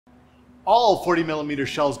All 40mm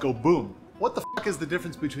shells go boom. What the fuck is the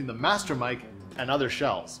difference between the Master Mic and other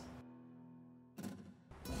shells?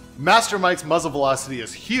 Master Mic's muzzle velocity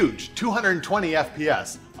is huge, 220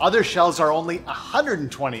 FPS. Other shells are only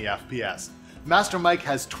 120 FPS. Master Mic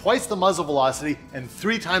has twice the muzzle velocity and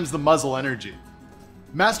 3 times the muzzle energy.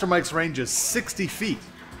 Master Mic's range is 60 feet.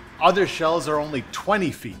 Other shells are only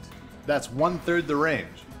 20 feet. That's 1/3 the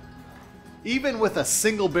range. Even with a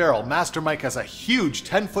single barrel, Master Mic has a huge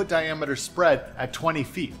 10-foot diameter spread at 20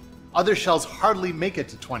 feet. Other shells hardly make it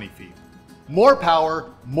to 20 feet. More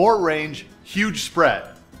power, more range, huge spread.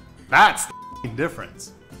 That's the f***ing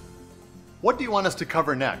difference. What do you want us to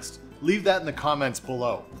cover next? Leave that in the comments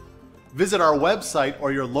below. Visit our website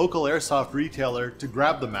or your local airsoft retailer to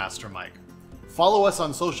grab the Master Mic. Follow us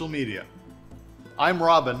on social media. I'm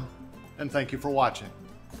Robin, and thank you for watching.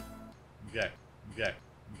 Okay.